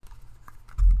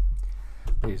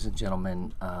Ladies and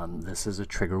gentlemen, this is a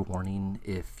trigger warning.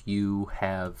 If you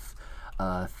have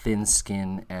thin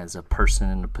skin as a person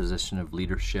in a position of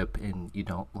leadership and you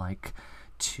don't like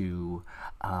to,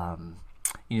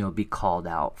 be called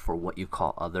out for what you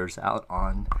call others out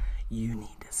on, you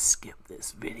need to skip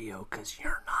this video because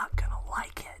you're not going to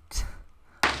like it.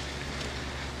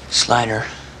 Slider.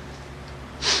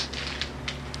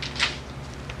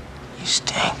 You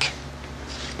stink.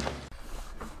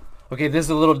 Okay, this is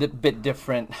a little bit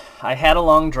different. I had a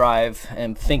long drive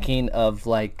and thinking of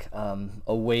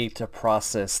a way to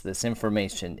process this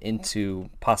information into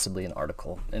possibly an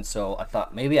article. And so I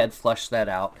thought maybe I'd flush that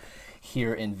out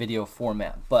here in video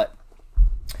format. But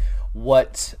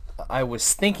what I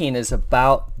was thinking is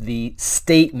about the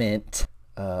statement,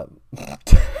 I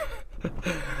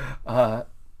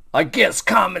guess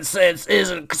common sense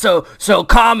isn't so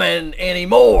common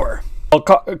anymore. Well,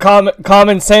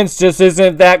 common sense just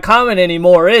isn't that common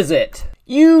anymore, is it?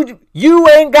 You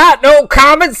ain't got no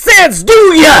common sense, do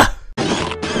ya?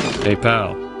 Hey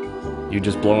pal, you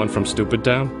just blowing from Stupid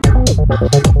Town?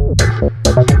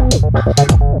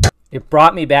 It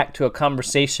brought me back to a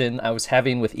conversation I was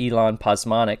having with Elon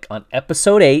Posmonic on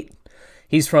episode 8.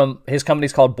 His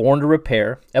company's called Born to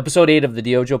Repair. Episode 8 of the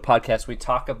Diojo podcast, we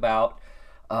talk about,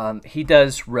 he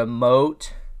does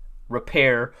remote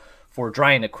repair for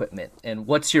drying equipment. And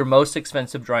what's your most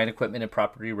expensive drying equipment in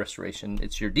property restoration?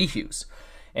 It's your defuse.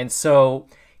 And so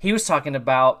he was talking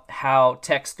about how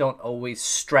techs don't always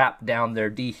strap down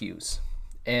their defuse.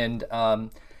 And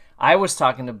I was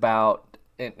talking about,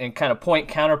 and kind of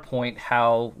counterpoint,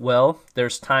 how, well,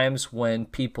 there's times when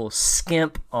people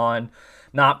skimp on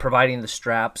not providing the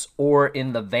straps, or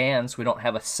in the vans, we don't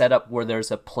have a setup where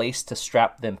there's a place to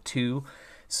strap them to.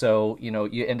 So,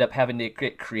 you end up having to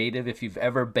get creative. If you've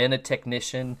ever been a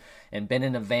technician and been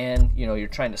in a van, you're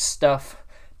trying to stuff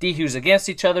defuse against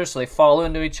each other so they fall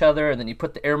into each other, and then you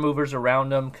put the air movers around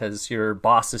them because your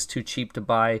boss is too cheap to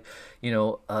buy, a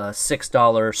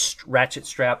 $6 ratchet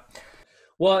strap.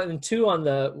 Well, and two, on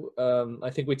the, I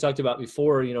think we talked about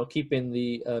before, keeping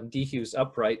the defuse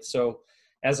upright. So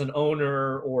as an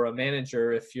owner or a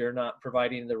manager, if you're not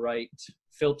providing the right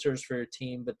filters for your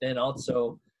team, but then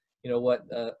also,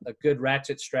 a good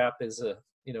ratchet strap is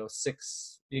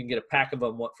six, you can get a pack of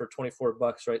them for $24,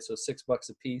 right? So $6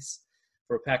 a piece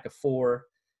for a pack of 4.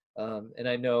 And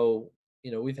I know,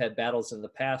 we've had battles in the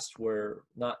past where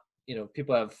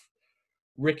people have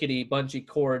rickety bungee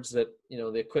cords that,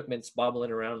 the equipment's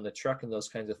bobbling around in the truck and those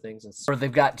kinds of things. And or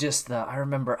they've got I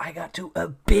remember I got to a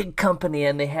big company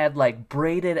and they had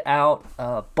braided out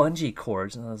bungee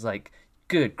cords, and I was like,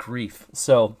 good grief.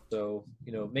 So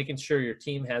making sure your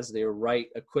team has their right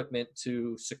equipment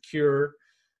to secure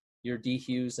your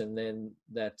defuse, and then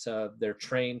that they're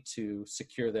trained to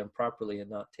secure them properly and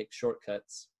not take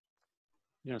shortcuts.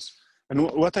 Yes.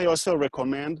 And what I also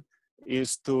recommend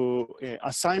is to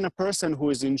assign a person who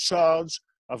is in charge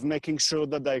of making sure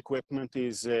that the equipment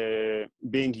is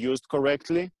being used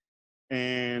correctly.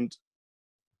 And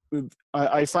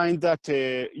I find that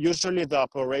usually the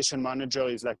operation manager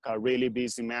is a really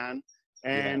busy man,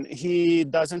 and he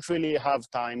doesn't really have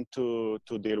time to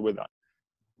deal with that.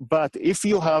 But if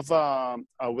you have a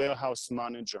warehouse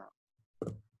manager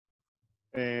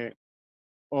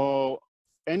or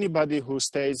anybody who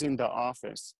stays in the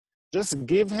office, just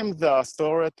give him the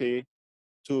authority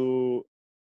to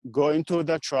go into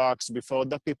the trucks before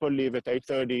the people leave at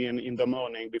 8:30 in the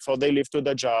morning, before they leave to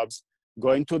the jobs,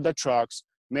 go into the trucks,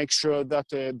 make sure that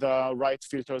the right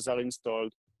filters are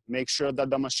installed, make sure that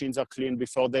the machines are clean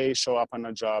before they show up on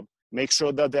a job, make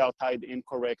sure that they are tied in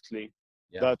correctly,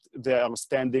 that they are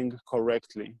standing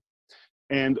correctly.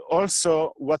 And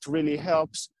also what really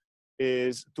helps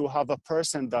is to have a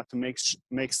person that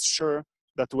makes sure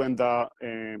that when the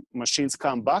machines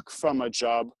come back from a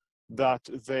job, that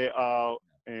they are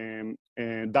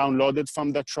downloaded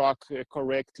from the truck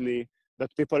correctly,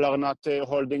 that people are not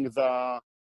holding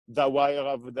the wire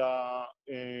of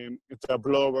the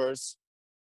blowers,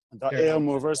 the air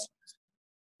movers.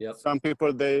 Yep. Some people,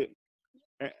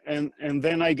 and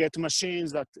then I get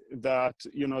machines that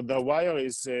the wire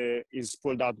is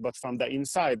pulled out, but from the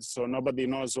inside, so nobody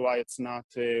knows why it's not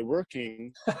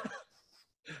working.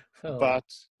 Oh. But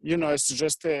it's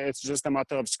just a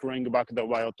matter of screwing back the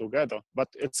wire together. But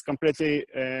it's completely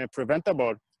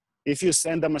preventable. If you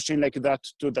send a machine like that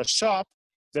to the shop,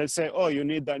 they'll say, "Oh, you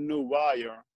need a new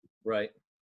wire." Right.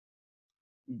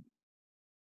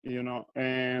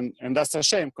 And that's a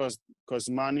shame because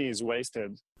money is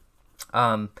wasted.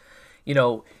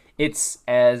 It's,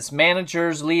 as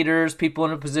managers, leaders, people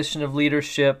in a position of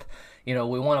leadership, we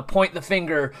want to point the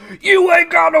finger, you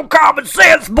ain't got no common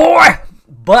sense, boy.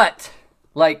 But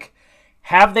Like,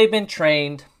 have they been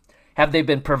trained? Have they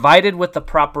been provided with the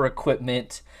proper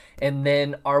equipment? And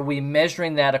then are we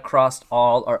measuring that across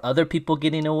all? Are other people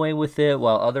getting away with it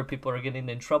while other people are getting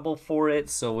in trouble for it?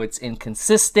 So it's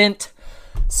inconsistent.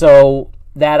 So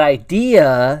that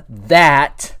idea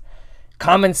that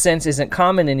common sense isn't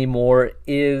common anymore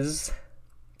is...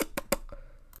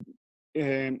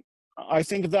 I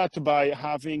think that by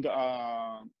having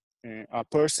a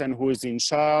person who is in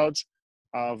charge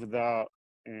of the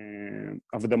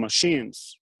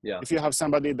machines, if you have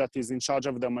somebody that is in charge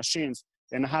of the machines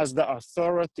and has the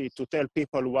authority to tell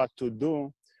people what to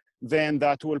do, then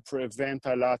that will prevent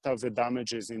a lot of the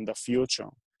damages in the future.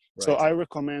 Right. So I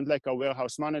recommend like a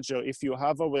warehouse manager. If you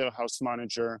have a warehouse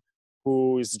manager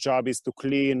whose job is to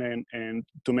clean and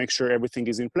to make sure everything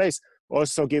is in place,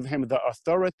 also give him the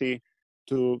authority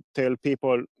to tell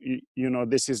people, you know,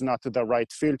 this is not the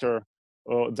right filter,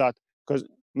 or that, because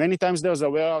many times there's a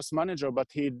warehouse manager, but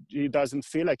he doesn't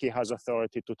feel like he has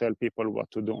authority to tell people what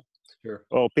to do. Sure.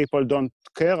 Or people don't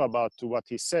care about what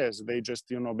he says. They just,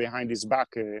 you know, behind his back,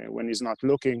 when he's not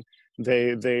looking,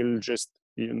 they'll just,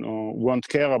 you know, won't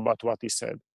care about what he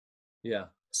said. Yeah.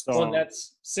 So, well, and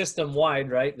that's system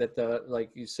wide, right? That the, like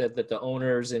you said, that the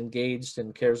owner's engaged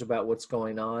and cares about what's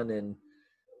going on. And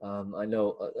I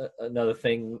know another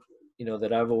thing, you know,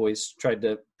 that I've always tried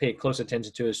to pay close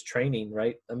attention to is training,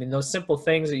 right? I mean, those simple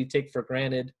things that you take for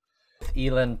granted.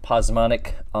 Ilan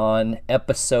Posmanic on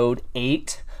episode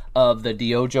 8 of the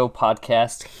Diojo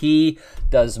podcast. He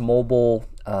does mobile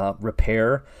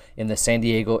repair in the San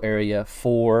Diego area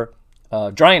for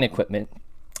drying equipment.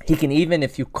 He can even,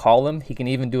 if you call him, he can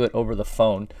even do it over the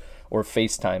phone or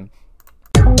FaceTime.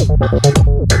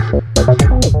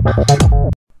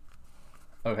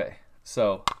 Okay,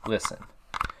 so listen,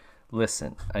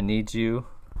 I need you,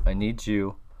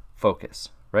 focus,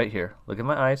 right here. Look at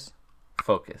my eyes,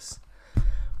 focus.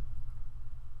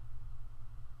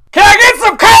 Can I get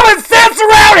some common sense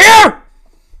around here?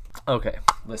 Okay,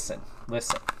 listen.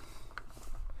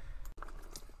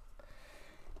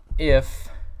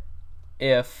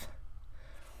 If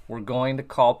we're going to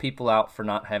call people out for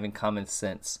not having common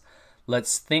sense,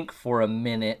 let's think for a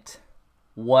minute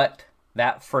what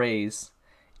that phrase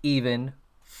even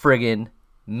friggin'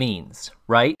 means,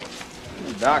 right?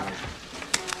 Doc,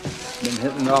 been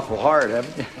hitting awful hard,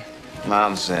 haven't you?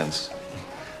 Nonsense.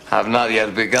 I've not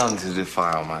yet begun to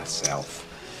defile myself.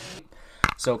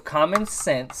 So common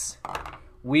sense,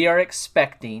 we are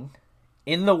expecting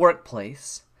in the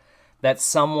workplace that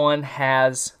someone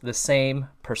has the same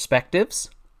perspectives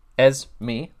as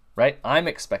me, right? I'm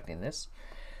expecting this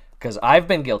because I've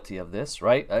been guilty of this,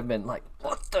 right? I've been like,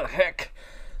 what the heck?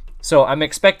 So I'm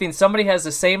expecting somebody has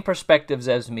the same perspectives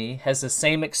as me, has the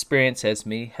same experience as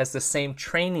me, has the same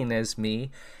training as me,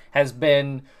 has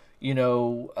been, you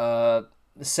know,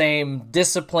 the same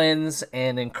disciplines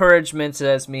and encouragements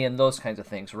as me, and those kinds of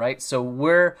things, right? So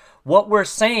what we're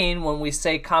saying when we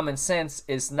say common sense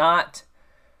is not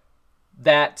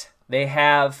that they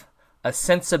have a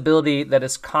sensibility that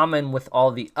is common with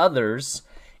all the others.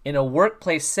 In a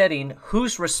workplace setting,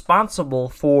 who's responsible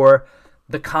for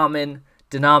the common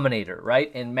denominator,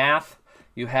 right? In math,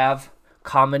 you have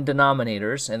common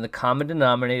denominators, and the common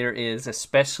denominator is,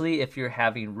 especially if you're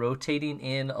having rotating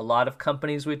in, a lot of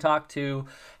companies we talk to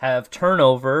have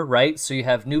turnover, right? So you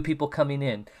have new people coming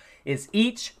in. Is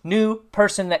each new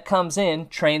person that comes in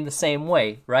trained the same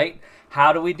way, right?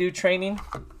 How do we do training?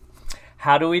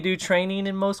 How do we do training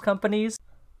in most companies?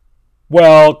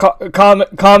 Well,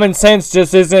 common sense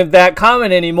just isn't that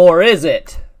common anymore, is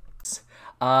it?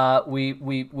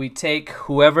 We take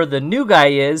whoever the new guy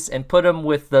is and put him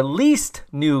with the least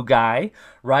new guy,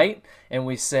 right? And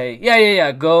we say,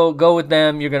 yeah, go with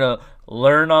them. You're gonna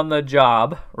learn on the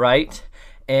job, right?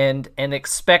 And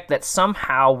expect that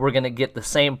somehow we're gonna get the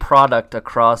same product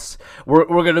across. We're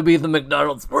gonna be the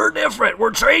McDonald's. We're different.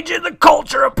 We're changing the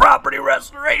culture of property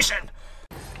restoration.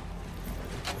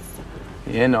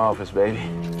 In the office, baby.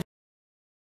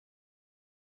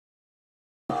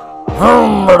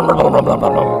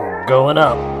 Going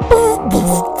up. And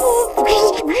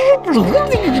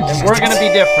we're going to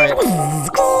be different,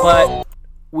 but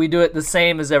we do it the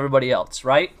same as everybody else,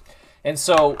 right? And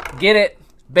so, get it,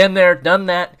 been there, done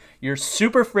that. You're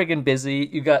super friggin' busy.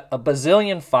 You got a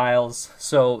bazillion files.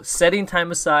 So, setting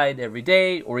time aside every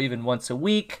day or even once a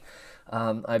week.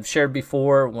 I've shared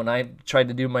before when I tried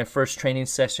to do my first training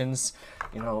sessions,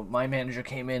 you know, my manager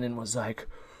came in and was like,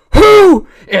 who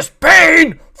is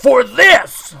paying for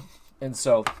this? And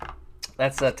so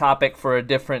that's a topic for a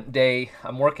different day.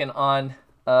 I'm working on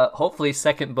hopefully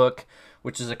second book,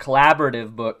 which is a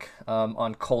collaborative book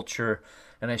on culture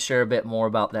and I share a bit more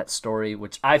about that story,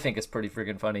 which I think is pretty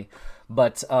freaking funny.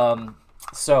 But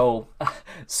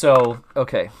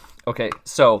Okay,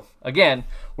 so again,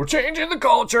 we're changing the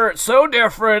culture. It's so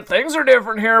different. Things are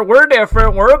different here. We're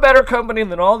different. We're a better company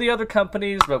than all the other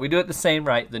companies, but we do it the same,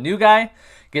 right? The new guy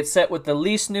gets set with the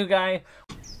least new guy.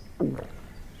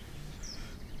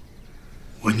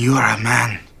 When you are a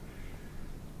man,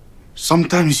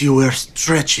 sometimes you wear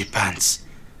stretchy pants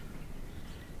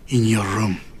in your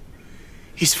room.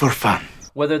 It's for fun.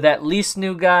 Whether that least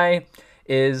new guy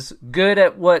is good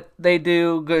at what they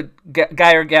do,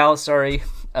 guy or gal, sorry,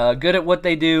 good at what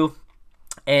they do,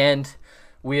 and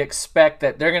we expect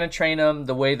that they're going to train them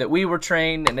the way that we were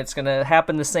trained, and it's going to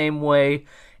happen the same way,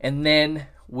 and then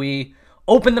we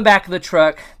open the back of the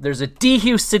truck, there's a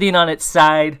dehu sitting on its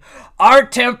side, our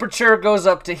temperature goes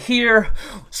up to here,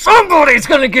 somebody's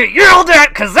going to get yelled at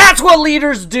because that's what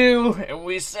leaders do, and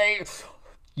we say,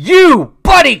 you,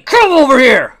 buddy, come over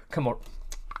here. Come over.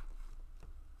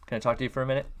 Can I talk to you for a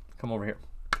minute? Come over here.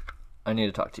 I need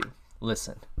to talk to you.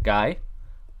 Listen, guy.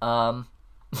 And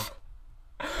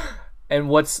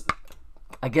what's,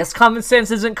 I guess common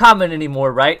sense isn't common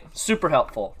anymore, right? Super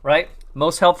helpful, right?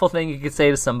 Most helpful thing you could say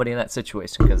to somebody in that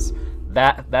situation, because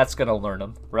that's going to learn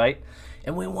them, right?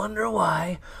 And we wonder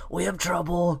why we have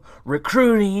trouble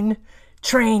recruiting,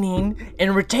 training,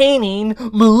 and retaining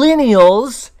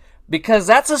millennials, because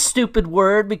that's a stupid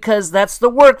word, because that's the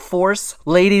workforce,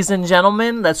 ladies and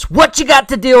gentlemen. That's what you got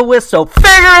to deal with, so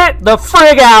figure it the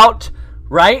frig out,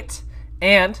 right?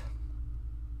 And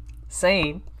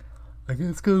saying, I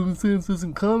guess common sense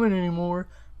isn't common anymore,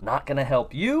 not going to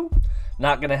help you,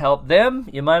 not going to help them.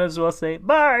 You might as well say,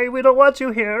 bye, we don't want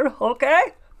you here,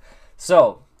 okay?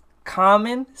 So,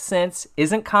 common sense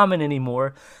isn't common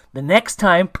anymore. The next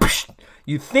time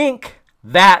you think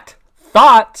that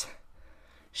thought,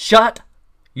 shut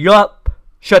up.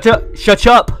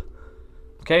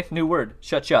 Okay, new word,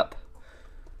 shut up.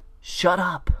 Shut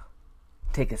up.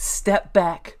 Take a step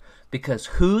back, because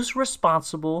who's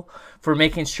responsible for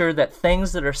making sure that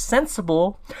things that are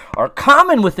sensible are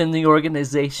common within the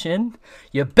organization?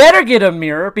 You better get a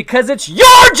mirror, because it's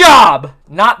your job,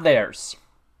 not theirs.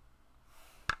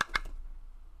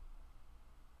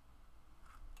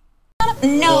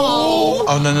 No.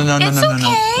 Oh, no. It's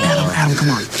okay. Adam, come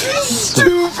on.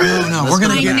 Stupid. No, we're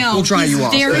going to get know. We'll try you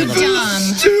off. Very dumb.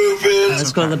 Stupid.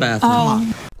 Let's go to the bathroom.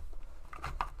 Oh.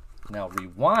 Now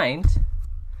rewind.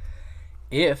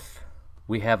 If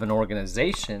we have an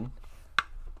organization,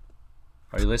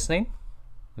 are you listening?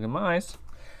 Look at my eyes.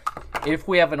 If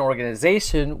we have an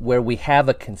organization where we have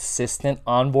a consistent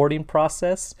onboarding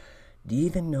process, do you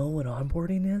even know what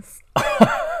onboarding is?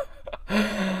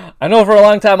 I know for a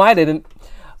long time I didn't.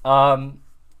 And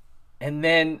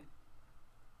then,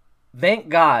 thank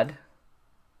God,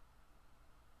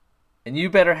 and you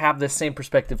better have the same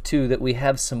perspective too, that we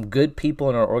have some good people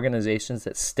in our organizations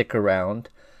that stick around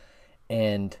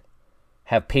and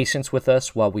have patience with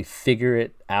us while we figure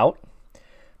it out.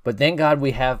 But thank God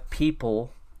we have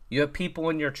people, you have people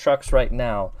in your trucks right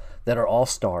now that are all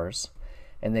stars,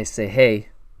 and they say, hey,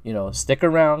 you know, stick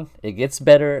around, it gets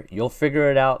better, you'll figure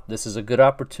it out, this is a good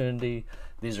opportunity,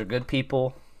 these are good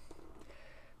people.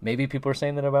 Maybe people are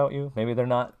saying that about you, maybe they're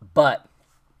not, but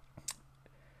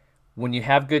when you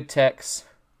have good techs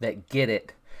that get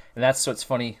it, and that's what's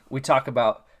funny, we talk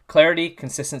about clarity,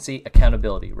 consistency,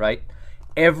 accountability, right?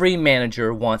 Every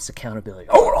manager wants accountability.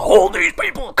 I want to hold these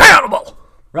people accountable,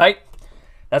 right?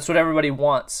 That's what everybody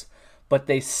wants, but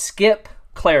they skip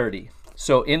clarity.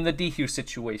 So in the dehu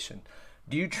situation,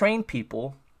 do you train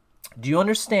people? Do you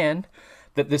understand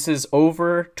that this is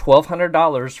over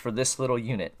 $1,200 for this little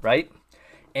unit, right?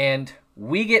 And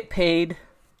we get paid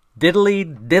diddly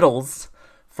diddles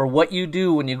for what you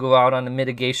do when you go out on a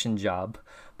mitigation job.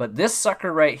 But this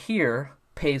sucker right here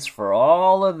pays for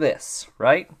all of this,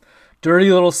 right?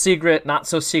 Dirty little secret, not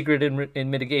so secret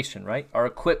in mitigation, right? Our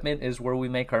equipment is where we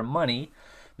make our money.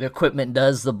 The equipment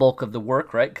does the bulk of the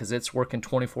work, right? Because it's working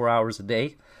 24 hours a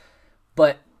day.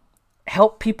 But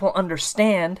help people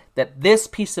understand that this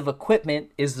piece of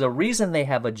equipment is the reason they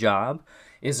have a job,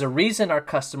 is the reason our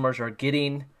customers are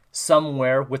getting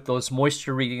somewhere with those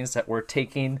moisture readings that we're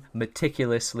taking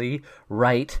meticulously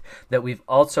right, that we've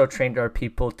also trained our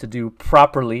people to do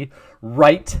properly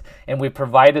right, and we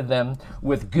provided them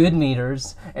with good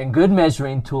meters and good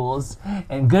measuring tools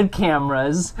and good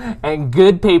cameras and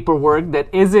good paperwork that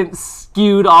isn't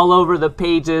skewed all over the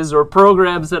pages or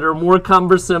programs that are more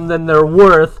cumbersome than they're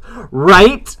worth,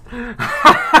 right?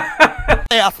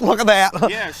 Look at that.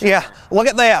 Yeah, sure. Yeah, look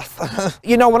at this.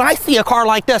 You know, when I see a car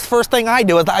like this, first thing I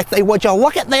do is I say, would you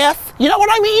look at this? You know what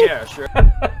I mean? Yeah, sure.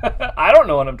 I don't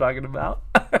know what I'm talking about.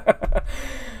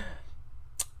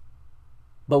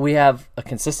 But we have a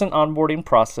consistent onboarding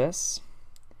process.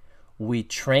 We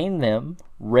train them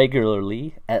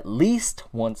regularly, at least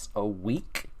once a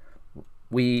week.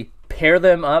 We pair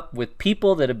them up with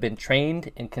people that have been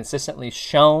trained and consistently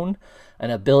shown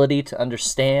an ability to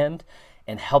understand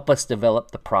and help us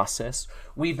develop the process.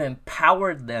 We've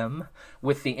empowered them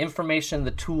with the information,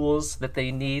 the tools that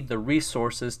they need, the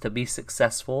resources to be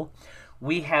successful.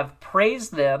 We have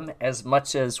praised them as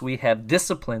much as we have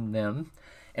disciplined them,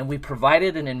 and we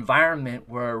provided an environment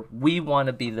where we want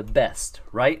to be the best,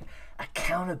 right?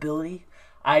 Accountability,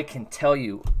 I can tell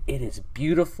you, it is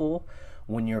beautiful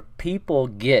when your people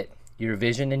get your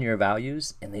vision and your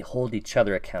values and they hold each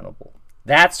other accountable.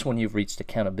 That's when you've reached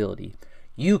accountability.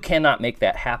 You cannot make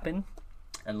that happen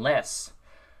unless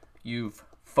you've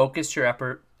focused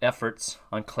your efforts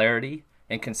on clarity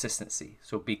and consistency.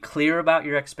 So be clear about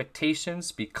your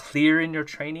expectations, be clear in your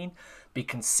training, be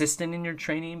consistent in your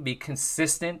training, be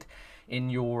consistent in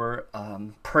your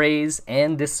praise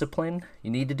and discipline.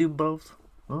 You need to do both.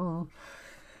 And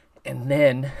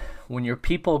then when your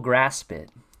people grasp it,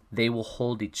 they will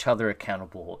hold each other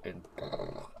accountable. And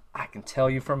I can tell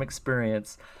you from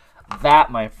experience,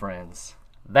 that, my friends,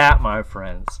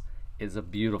 is a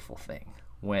beautiful thing.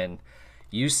 When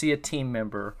you see a team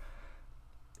member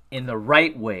in the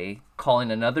right way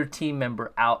calling another team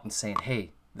member out and saying,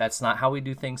 hey, that's not how we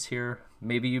do things here.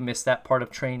 Maybe you missed that part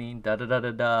of training,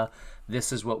 da-da-da-da-da.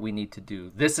 This is what we need to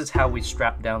do. This is how we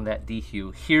strap down that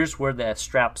DHU. Here's where the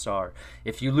straps are.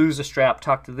 If you lose a strap,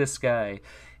 talk to this guy.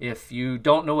 If you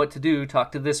don't know what to do,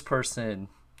 talk to this person.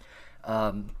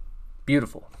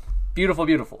 Beautiful. Beautiful,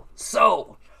 beautiful.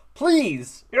 So,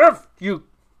 please, if you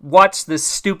watch this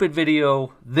stupid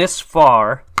video this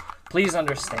far, please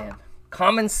understand.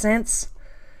 Common sense,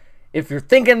 if you're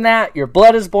thinking that, your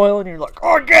blood is boiling, you're like,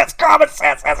 oh yes, common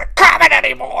sense isn't common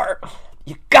anymore.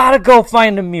 You gotta go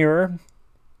find a mirror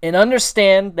and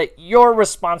understand that you're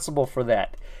responsible for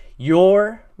that.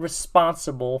 You're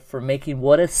responsible for making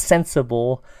what is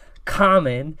sensible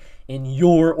common in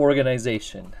your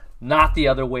organization, not the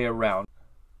other way around.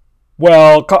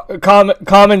 Well,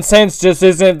 common sense just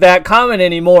isn't that common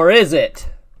anymore, is it?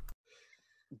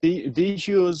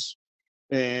 DHUs,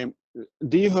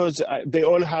 they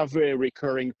all have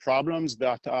recurring problems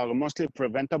that are mostly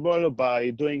preventable by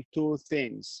doing two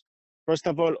things. First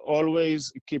of all,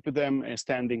 always keep them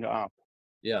standing up.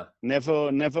 Yeah.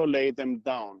 Never lay them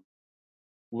down.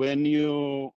 When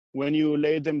you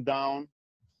lay them down,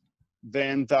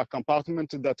 then the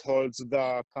compartment that holds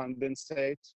the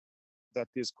condensate that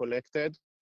is collected,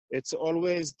 it's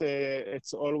always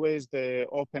the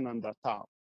open on the top.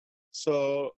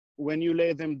 So when you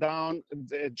lay them down,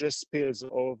 it just spills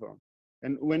over.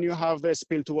 And when you have the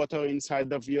spilled water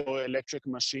inside of your electric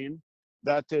machine,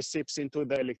 that seeps into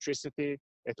the electricity.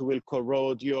 It will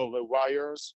corrode your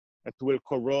wires. It will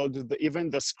corrode even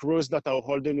the screws that are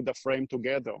holding the frame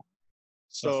together.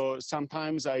 So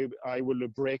sometimes I will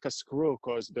break a screw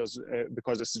because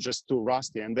it's just too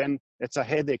rusty, and then it's a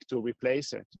headache to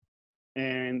replace it.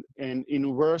 And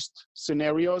in worst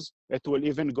scenarios, it will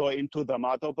even go into the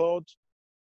motherboard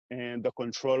and the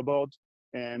control board,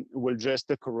 and will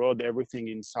just corrode everything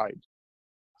inside.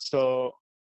 So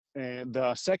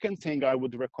the second thing I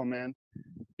would recommend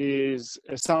is,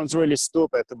 it sounds really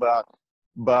stupid,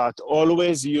 but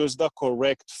always use the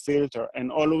correct filter and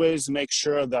always make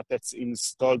sure that it's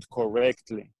installed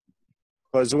correctly.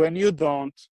 Because when you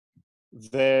don't,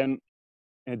 then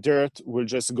dirt will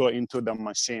just go into the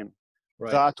machine.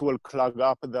 Right. That will clog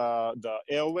up the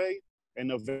airway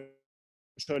and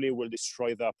eventually will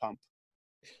destroy the pump.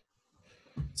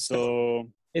 So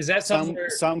is that something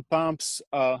some pumps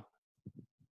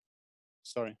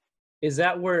sorry. Is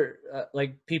that where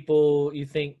like people, you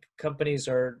think companies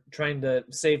are trying to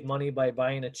save money by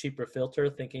buying a cheaper filter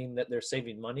thinking that they're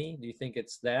saving money? Do you think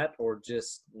it's that, or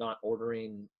just not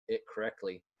ordering it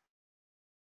correctly?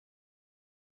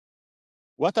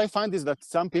 What I find is that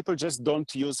some people just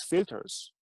don't use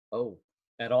filters. Oh,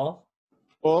 at all?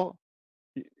 Or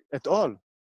at all.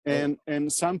 And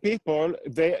some people,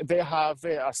 they have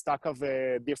a stack of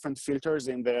different filters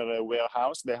in their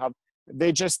warehouse.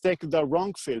 They just take the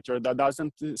wrong filter that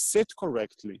doesn't sit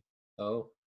correctly. Oh.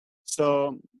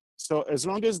 So as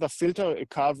long as the filter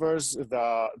covers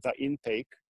the intake,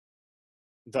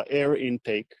 the air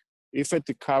intake, if it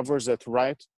covers it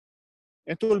right,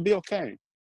 it will be okay.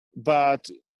 But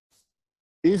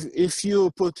if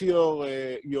you put your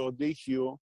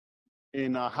DHU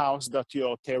in a house that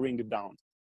you're tearing down,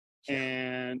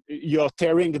 and you're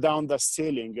tearing down the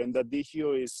ceiling, and the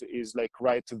DHU is like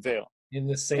right there, in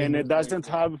the same, and it doesn't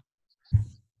have,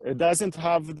 it doesn't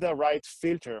have the right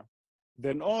filter,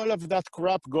 then all of that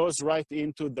crap goes right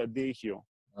into the DHU.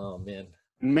 Oh man.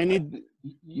 Many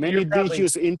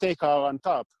DHU's intake are on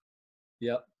top.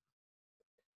 Yep.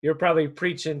 You're probably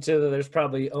preaching to there's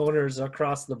probably owners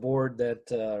across the board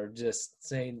that are just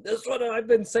saying, this is what I've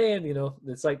been saying, you know.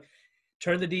 It's like,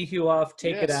 turn the DHU off,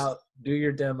 take it out, do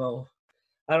your demo.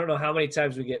 I don't know how many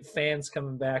times we get fans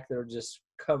coming back that are just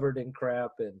covered in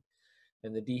crap, and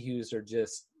the DHUs are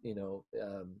just, you know,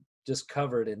 just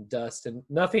covered in dust. And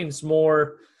nothing's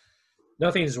worse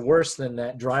than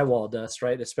that drywall dust,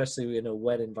 right? Especially in a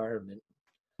wet environment.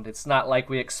 It's not like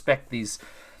we expect these,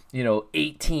 you know,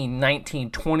 18,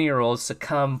 19, 20-year-olds to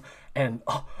come and,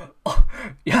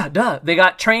 yeah, duh. They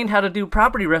got trained how to do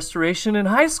property restoration in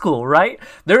high school, right?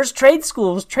 There's trade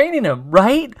schools training them,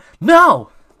 right? No.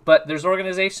 But there's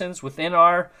organizations within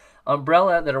our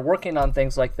umbrella that are working on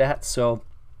things like that. So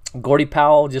Gordie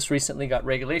Powell just recently got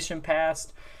regulation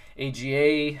passed.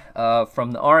 AGA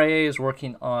from the RIA is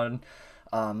working on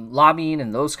lobbying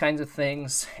and those kinds of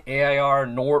things. AIR,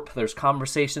 NORP, there's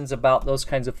conversations about those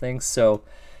kinds of things. So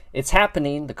it's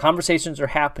happening. The conversations are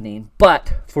happening.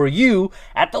 But for you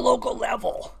at the local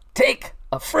level, take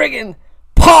a friggin'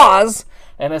 pause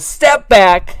and a step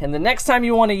back. And the next time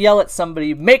you want to yell at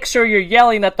somebody, make sure you're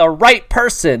yelling at the right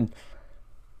person.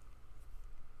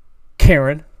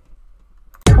 Karen.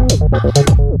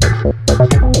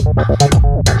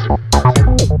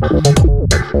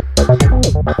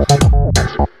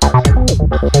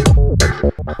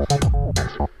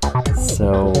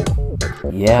 So,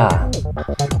 yeah,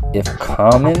 if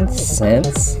common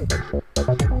sense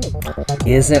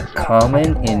isn't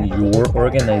common in your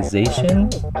organization,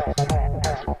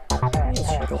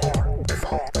 it's your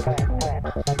fault.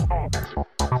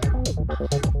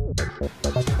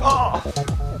 Oh,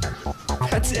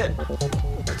 that's it.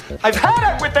 I've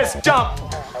had it with this dump.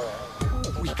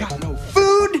 We got no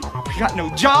food. We got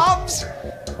no jobs.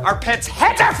 Our pets'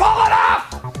 heads are falling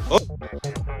off. Oh.